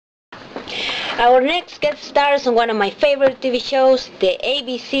Our next guest stars on one of my favorite TV shows, the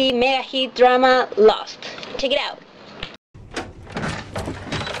ABC mega hit drama Lost. Check it out.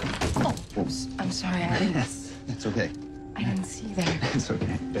 Oh, oops, I'm sorry. Yes, it's okay. I didn't see that. It's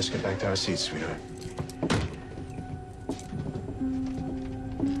okay. Let's get back to our seats, sweetheart.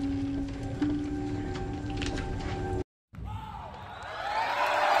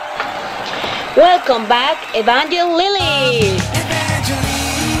 Welcome back, Evie and Ellen.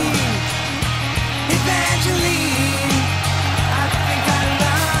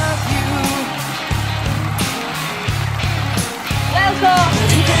 Welcome.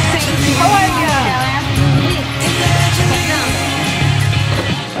 How are you?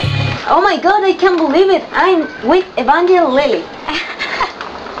 Oh my God, I can't believe it. I'm with Evie and Ellen.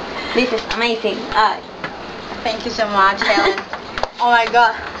 This is amazing. Thank you so much, Helen. Oh my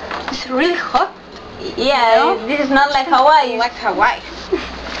God, it's really hot. Yeah, You know? this is not like Hawaii. Like Hawaii.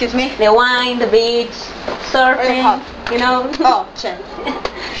 Excuse me. The wine, the beach, surfing, hot. you know. Oh, shit.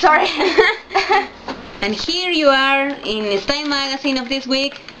 Sorry. And here you are in Style magazine of this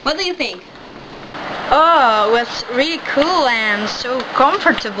week. What do you think? Oh, it was really cool and so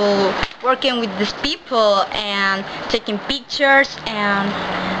comfortable working with these people and taking pictures, and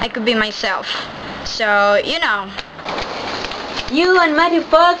I could be myself. So, you know. You and Matthew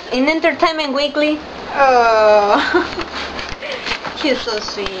Fox in Entertainment Weekly. Oh, he's so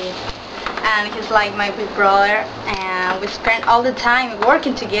sweet, and he's like my big brother, and we spend all the time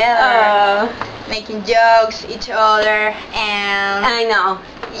working together, making jokes each other, and I know.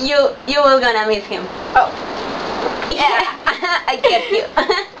 You will gonna miss him. oh, Yeah, I get you.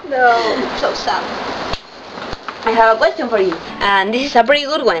 no, so sad. I have a question for you, and this is a pretty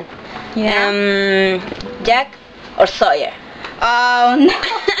good one. Jack or Sawyer? Oh no.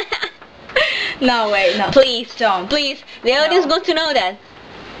 No way, no. Please, Don't. please. The audience wants to know that.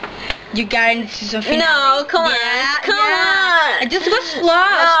 You got into season finale. No, come on, Yeah, come yeah. on. I just was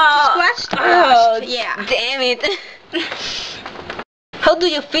lost. No. Just watched Oh, Lost. Yeah. damn it. How do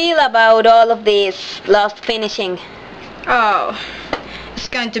you feel about all of this Lost finishing? Oh, it's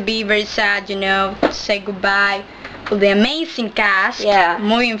going to be very sad, you know, to say goodbye to the amazing cast. Yeah.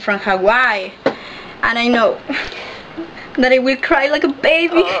 Moving from Hawaii, and I know that I will cry like a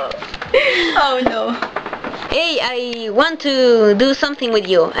baby. Oh no. Hey, I want to do something with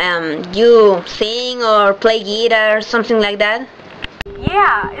you. You sing or play guitar or something like that?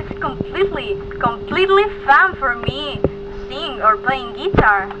 Yeah, it's completely fun for me to sing or playing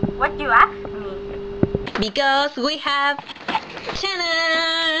guitar. What you ask me? Because we have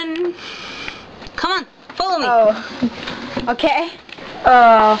Shannon. Come on, follow me. Oh, okay.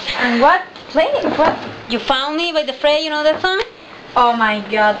 And what? Play what? You found me by the fray, you know that song? Oh my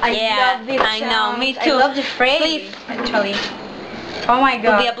God, I Yeah, love this I know, song. me I too. love the phrase, Please. actually. Oh my It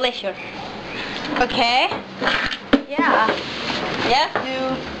will be a God. pleasure. Okay. Yeah. Yeah?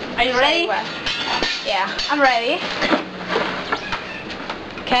 Are you ready? Yeah, I'm ready.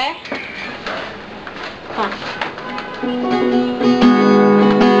 Okay. Come on.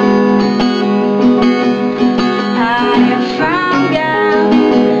 I found out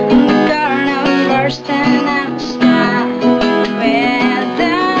in the corner first and I'm stuck where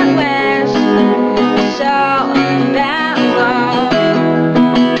the west so that long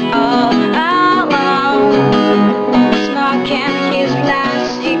all alone smoking his last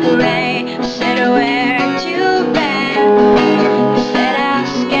cigarette said where to bed said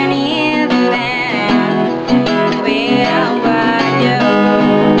ask anything where were you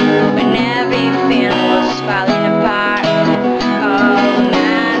when everything was falling apart. All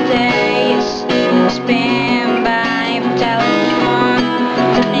my days spent by the telephone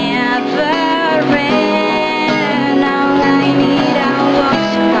never ran. All I need was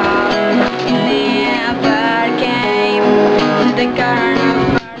a call. It never came to the corner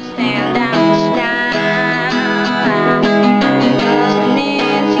first and I'm down. Wasn't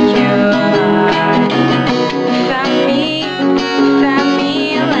insecure. Found me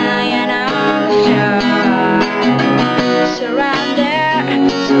lying on the floor.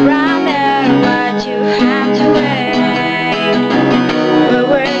 Surrender what you have to wait. Where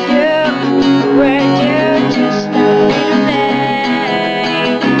were you just a little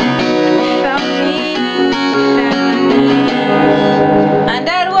late? Found me. And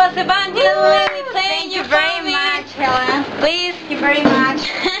that was Evangeline saying Thank you very much, Helen. Please Thank you very much.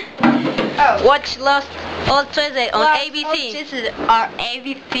 Oh, watch Lost all Tuesday on well, ABC. This is our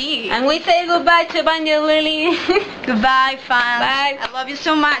ABC. And we say goodbye to Evangeline. Goodbye, fans. Bye. I love you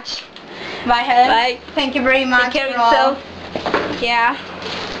so much. Bye, Helen. Bye. Thank you very much. Take care of for all. yourself. Yeah.